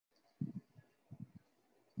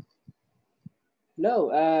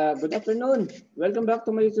Hello, good afternoon. Welcome back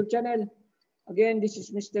to my YouTube channel. Again, this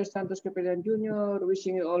is Mr. Santos Capitan Jr.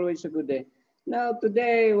 wishing you always a good day. Now,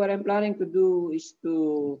 today, what I'm planning to do is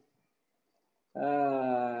to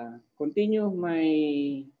continue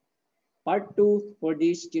my part 2 for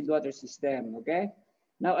this chilled water system, okay?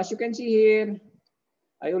 Now, as you can see here,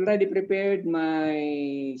 I already prepared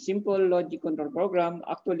my simple logic control program.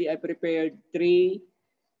 Actually, I prepared 3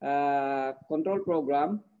 control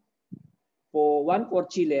program one for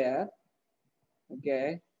chiller,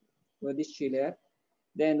 okay, for this chiller,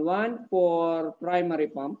 then one for primary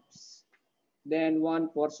pumps, then one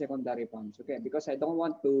for secondary pumps, okay, because I don't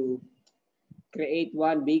want to create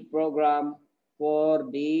one big program for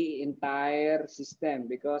the entire system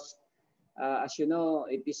because as you know,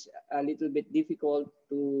 it is a little bit difficult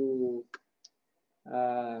to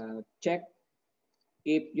check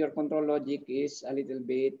if your control logic is a little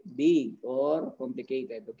bit big or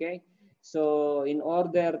complicated, okay? So in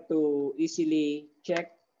order to easily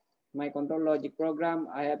check my control logic program,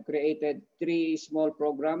 I have created 3 small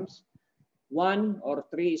programs, 1 or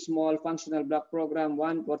 3 small functional block program,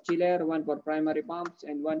 1 for chiller, 1 for primary pumps,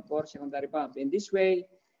 and 1 for secondary pump. In this way,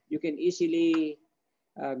 you can easily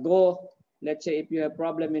go, let's say if you have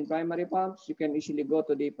problem in primary pumps, you can easily go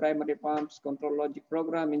to the primary pumps control logic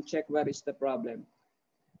program and check where is the problem.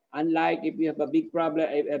 Unlike if you have a big problem,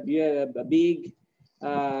 if you have a big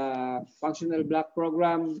functional block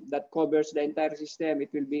program that covers the entire system, it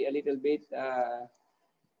will be a little bit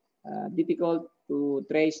difficult to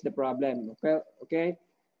trace the problem. Okay,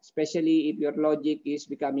 especially if your logic is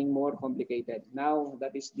becoming more complicated. Now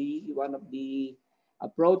that is the one of the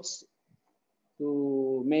approach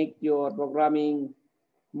to make your programming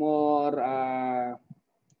more.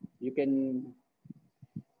 You can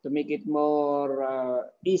to make it more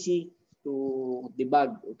easy to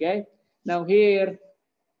debug. Okay, now here,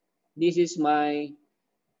 this is my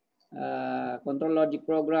control logic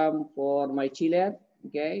program for my chiller.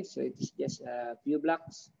 Okay, so it's just a few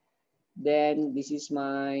blocks. Then this is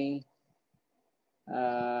my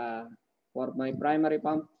for my primary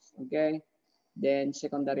pump. Okay, then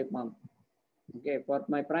secondary pump. Okay, for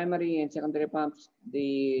my primary and secondary pumps,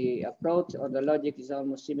 the approach or the logic is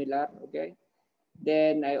almost similar. Okay.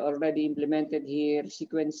 Then I already implemented here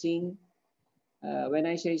sequencing. When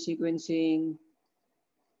I say sequencing,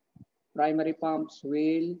 primary pumps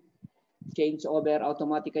will change over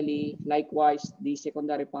automatically. Likewise, the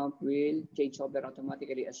secondary pump will change over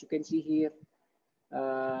automatically. As you can see here,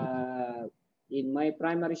 in my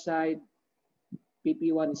primary side,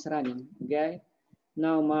 PP1 is running. Okay.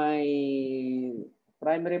 Now my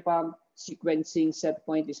primary pump sequencing set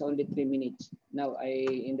point is only 3 minutes. Now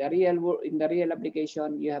in the real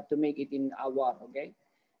application, you have to make it in hour. Okay,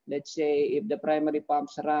 let's say if the primary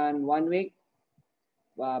pumps run 1 week,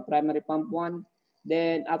 primary pump 1,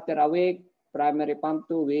 then after a week, primary pump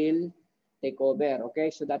 2 will take over. Okay,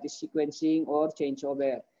 so that is sequencing or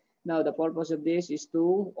changeover. Now the purpose of this is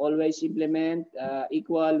to always implement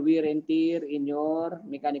equal wear and tear in your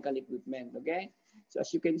mechanical equipment. Okay. So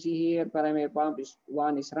as you can see here, primary pump is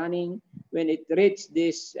 1 is running. When it reaches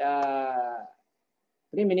this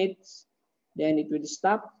 3 minutes, then it will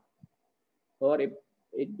stop. Or if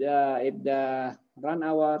the run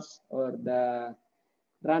hours or the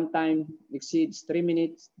run time exceeds 3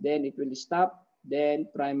 minutes, then it will stop. Then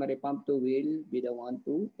primary pump 2 will be the one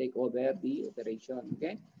to take over the operation.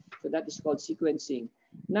 Okay, so that is called sequencing.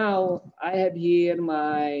 Now I have here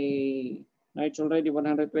my. Now it's already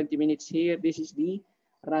 120 minutes here. This is the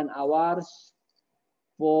run hours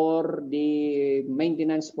for the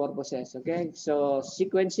maintenance purposes. Okay, so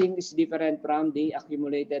sequencing is different from the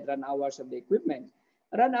accumulated run hours of the equipment.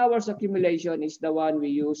 Run hours accumulation is the one we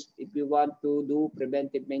use if we want to do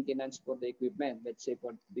preventive maintenance for the equipment. Let's say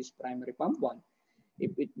for this primary pump 1.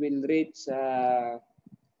 If it will reach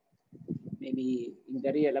maybe in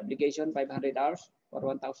the real application 500 hours or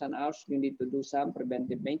 1,000 hours, you need to do some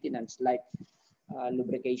preventive maintenance like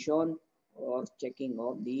lubrication or checking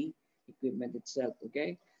of the equipment itself.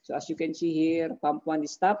 Okay, so as you can see here, pump 1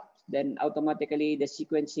 is stopped, then automatically the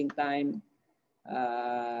sequencing time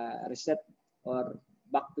reset or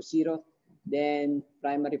back to 0, then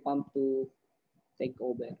primary pump 2 take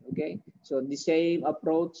over. Okay, so the same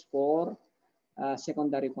approach for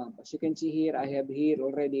secondary pump. As you can see here, I have here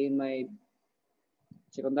already in my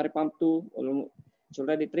secondary pump 2, it's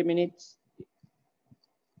already 3 minutes.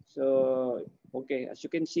 So okay, as you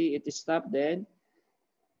can see, it is stopped. Then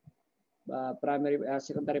primary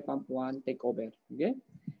secondary pump 1 take over. Okay,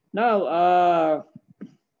 now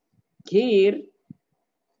here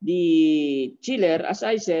the chiller, as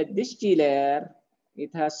I said, this chiller,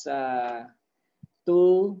 it has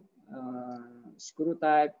 2 screw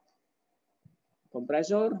type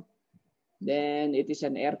compressor. Then it is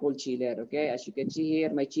an air-cooled chiller. Okay, as you can see here,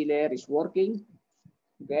 my chiller is working.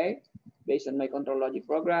 Okay, based on my control logic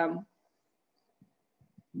program.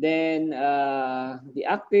 Then the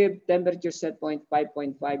active temperature set point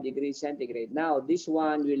 5.5 degrees centigrade. Now this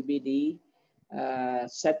one will be the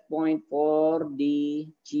set point for the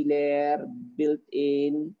chiller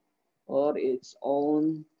built-in or its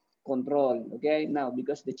own control. Okay, now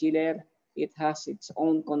because the chiller, it has its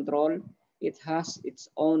own control. It has its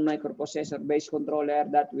own microprocessor-based controller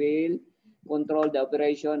that will control the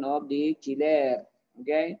operation of the chiller.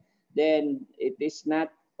 Okay, then it is not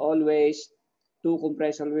always two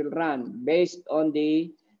compressor will run based on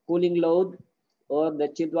the cooling load or the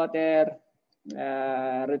chilled water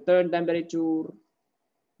return temperature.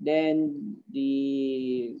 Then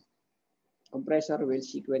the compressor will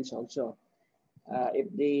sequence also. If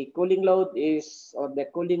the cooling load is, or the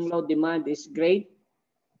cooling load demand is great,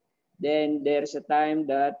 then there's a time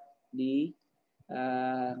that the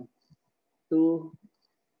two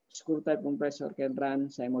screw type compressor can run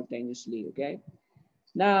simultaneously. Okay.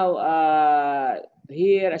 Now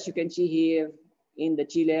here, as you can see here in the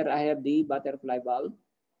chiller, I have the butterfly valve.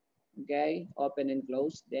 Okay, open and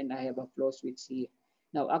close. Then I have a flow switch here.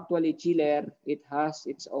 Now actually chiller, it has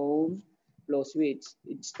its own flow switch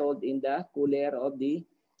installed in the cooler of the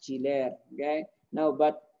chiller. Okay. Now,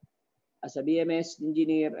 but as a BMS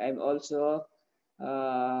engineer, I'm also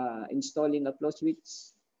installing a flow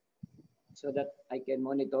switch so that I can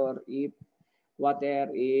monitor if water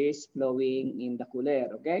is flowing in the cooler.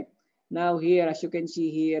 Okay. Now here, as you can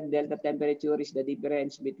see here, delta temperature is the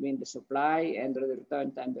difference between the supply and the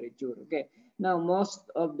return temperature. Okay. Now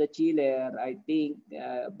most of the chiller, I think,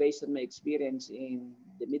 based on my experience in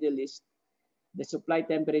the Middle East, the supply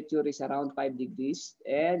temperature is around 5 degrees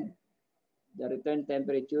and the return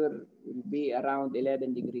temperature will be around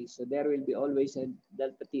 11 degrees. So there will be always a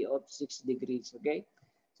delta T of 6 degrees. Okay.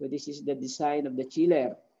 So this is the design of the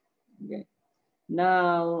chiller. Okay.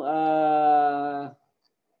 Now,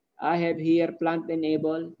 I have here plant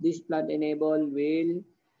enable. This plant enable will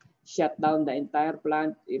shut down the entire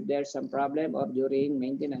plant if there's some problem or during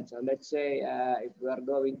maintenance. So let's say if we are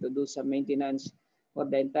going to do some maintenance for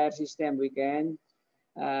the entire system, we can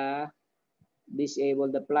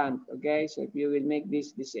disable the plant. Okay, so if you will make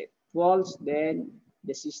this false, then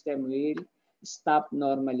the system will stop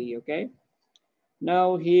normally. Okay.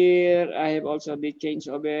 Now here I have also the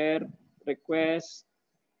changeover request.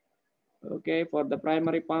 Okay, for the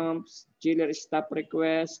primary pumps, chiller stop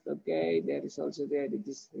request. Okay, there is also there. It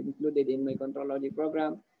is included in my control logic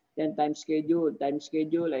program. Then time schedule. Time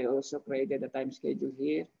schedule, I also created a time schedule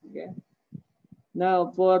here. Okay.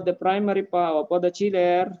 Now for the primary power, for the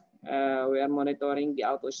chiller, we are monitoring the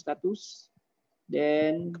auto status.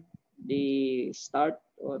 Then the start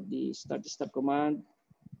or the start command.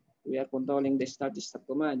 We are controlling the start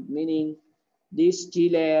command, meaning this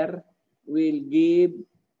chiller will give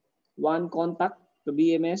one contact to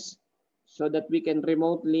BMS so that we can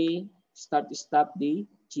remotely stop the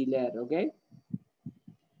chiller. Okay.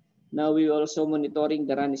 Now we are also monitoring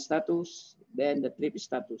the run status, then the trip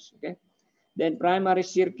status. Okay. Then primary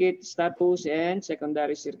circuit status and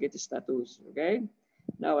secondary circuit status. Okay.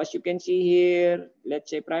 Now as you can see here,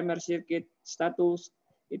 let's say primary circuit status,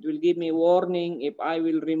 it will give me warning if I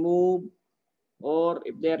will remove or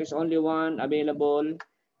if there is only one available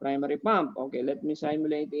primary pump. Okay, let me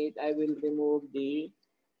simulate it. I will remove the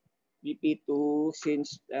PP2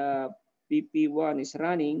 since PP1 is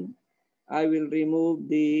running. I will remove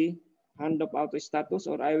the hand of auto status,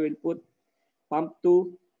 or I will put pump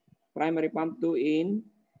 2, primary pump 2 in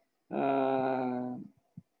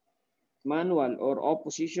manual or off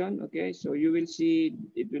position. Okay, so you will see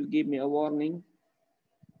it will give me a warning.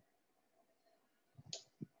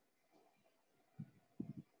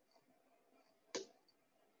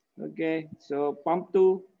 Okay, so pump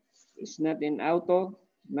 2 is not in auto,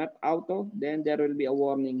 then there will be a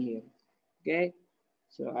warning here. Okay,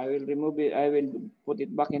 so I will remove it, I will put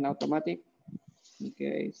it back in automatic.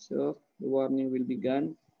 Okay, so the warning will be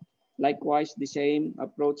gone. Likewise, the same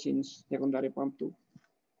approach in secondary pump 2.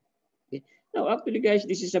 Okay. Now, actually, guys,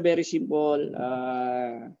 this is a very simple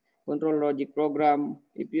control logic program.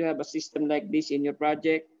 If you have a system like this in your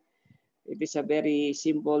project, it is a very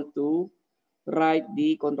simple to write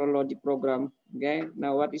the control logic program. Okay.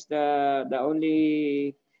 Now, what is the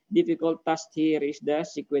only difficult task here is the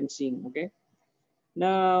sequencing. Okay.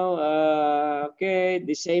 Now, okay,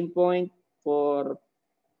 the same point for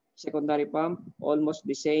secondary pump, almost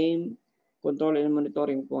the same control and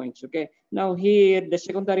monitoring points. Okay. Now here, the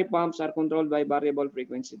secondary pumps are controlled by variable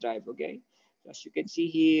frequency drive. Okay. So as you can see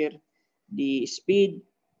here, the speed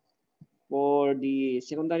for the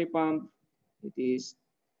secondary pump, it is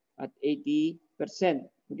at 80%.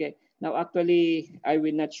 Okay. Now, actually, I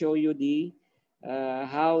will not show you the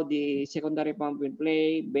how the secondary pump will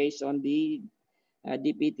play based on the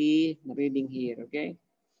DPT reading here. Okay.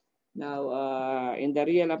 Now, in the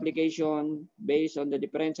real application, based on the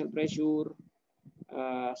differential pressure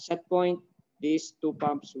set point, these two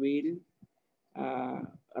pumps will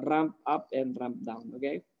ramp up and ramp down.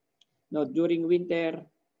 Okay. Now, during winter,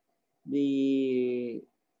 the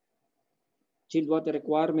chilled water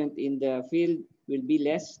requirement in the field will be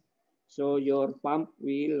less. So your pump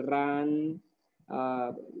will run,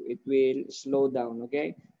 it will slow down,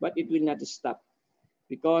 okay? But it will not stop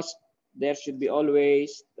because there should be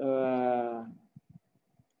always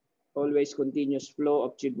continuous flow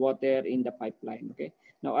of chilled water in the pipeline, okay?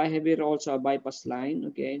 Now I have here also a bypass line,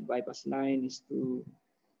 okay? Bypass line is to,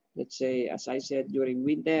 let's say, as I said, during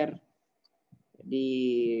winter,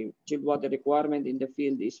 the chilled water requirement in the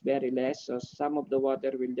field is very less, so some of the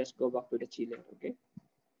water will just go back to the chiller. Okay.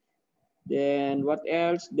 Then what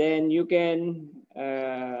else? Then you can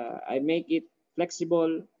I make it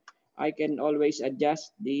flexible. I can always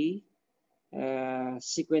adjust the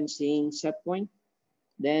sequencing set point,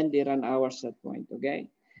 then the run hour set point. Okay.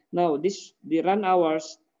 Now the run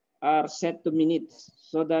hours are set to minutes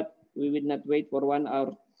so that we will not wait for 1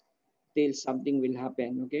 hour till something will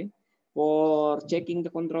happen. Okay. For checking the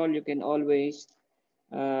control, you can always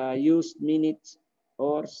use minutes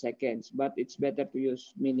or seconds, but it's better to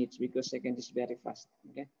use minutes because seconds is very fast.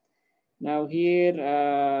 Okay. Now here,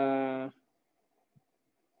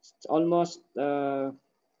 it's almost the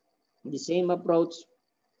same approach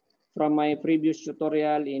from my previous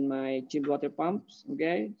tutorial in my chilled water pumps.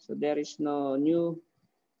 Okay. So there is no new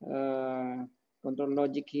control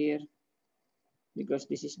logic here because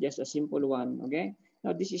this is just a simple one. Okay.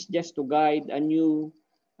 Now, this is just to guide a new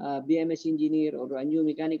BMS engineer or a new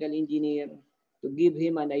mechanical engineer to give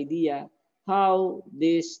him an idea how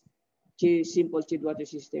this simple chilled water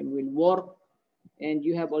system will work. And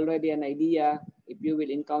you have already an idea if you will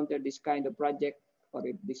encounter this kind of project or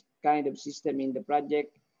if this kind of system in the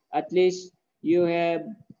project, at least you have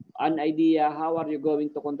an idea how are you going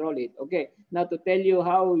to control it. Okay, now to tell you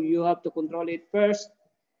how you have to control it, first,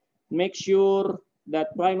 make sure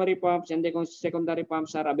that primary pumps and the secondary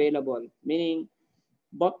pumps are available, meaning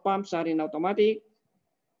both pumps are in automatic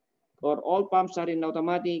or all pumps are in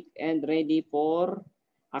automatic and ready for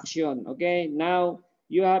action. Okay, now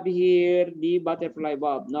you have here the butterfly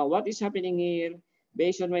valve. Now what is happening here,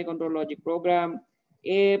 based on my control logic program,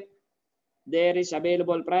 if there is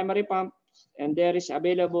available primary pump and there is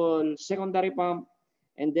available secondary pump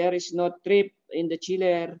and there is no trip in the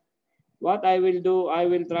chiller, what I will do, I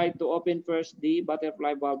will try to open first the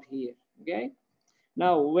butterfly valve here. Okay.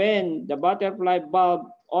 Now, when the butterfly valve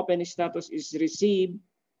open status is received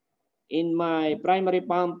in my primary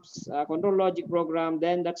pumps control logic program,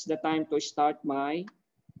 then that's the time to start my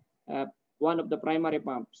one of the primary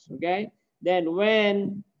pumps. Okay. Then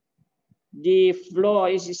when the flow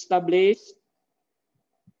is established,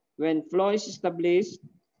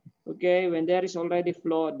 okay, when there is already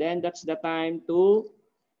flow, then that's the time to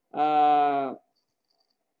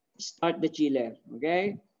start the chiller.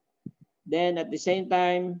 Okay. Then at the same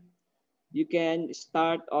time, you can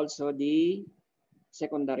start also the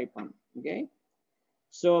secondary pump. Okay.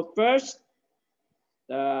 So first,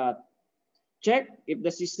 check if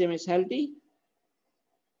the system is healthy.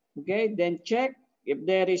 Okay. Then check if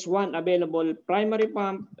there is one available primary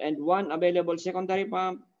pump and one available secondary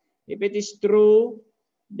pump. If it is true,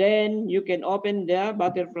 then you can open the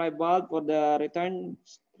butterfly valve for the return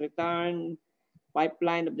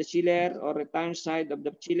pipeline of the chiller or return side of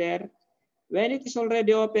the chiller. When it is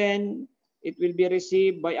already open, it will be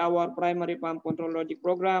received by our primary pump control logic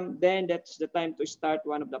program. Then that's the time to start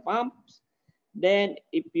one of the pumps. Then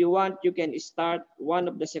if you want, you can start one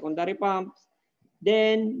of the secondary pumps.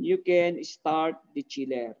 Then you can start the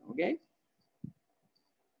chiller. Okay.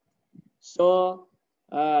 So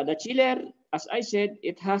the chiller, as I said,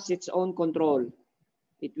 it has its own control.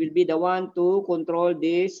 It will be the one to control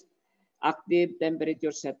this active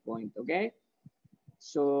temperature set point. Okay.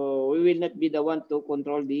 So we will not be the one to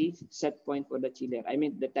control the set point for the chiller. I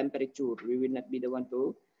mean the temperature. We will not be the one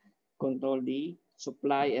to control the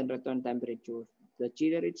supply and return temperature. The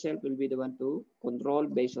chiller itself will be the one to control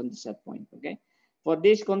based on the set point. Okay. For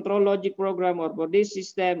this control logic program or for this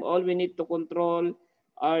system, all we need to control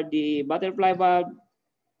are the butterfly valve,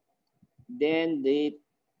 then the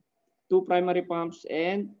two primary pumps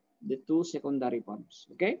and the two secondary pumps.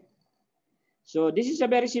 Okay. So this is a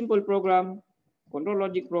very simple program, control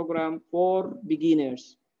logic program for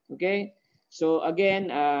beginners. Okay. So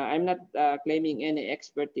again, I'm not claiming any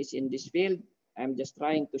expertise in this field. I'm just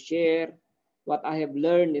trying to share what I have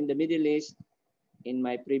learned in the Middle East in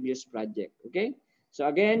my previous project. Okay.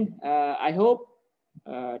 So again, I hope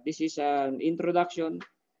this is an introduction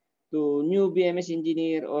to new BMS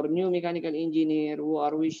engineer or new mechanical engineer who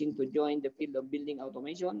are wishing to join the field of building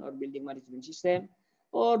automation or building management system,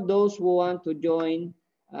 or those who want to join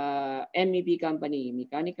MEP company,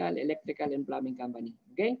 mechanical, electrical, and plumbing company.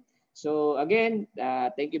 Okay. So again,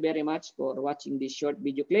 thank you very much for watching these short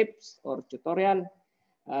video clips or tutorial.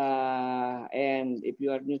 And if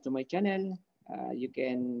you are new to my channel, you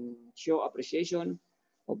can show appreciation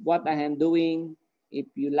of what I am doing. If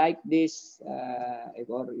you like this,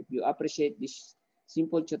 or if you appreciate this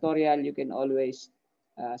simple tutorial, you can always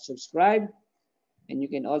subscribe, and you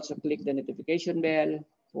can also click the notification bell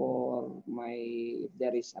for my, if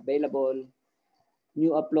there is available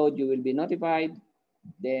new upload, you will be notified.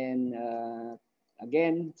 Then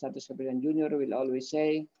again, Santos Caprilan Jr. will always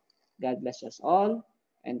say, God bless us all,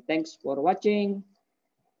 and thanks for watching,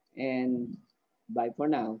 and bye for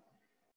now.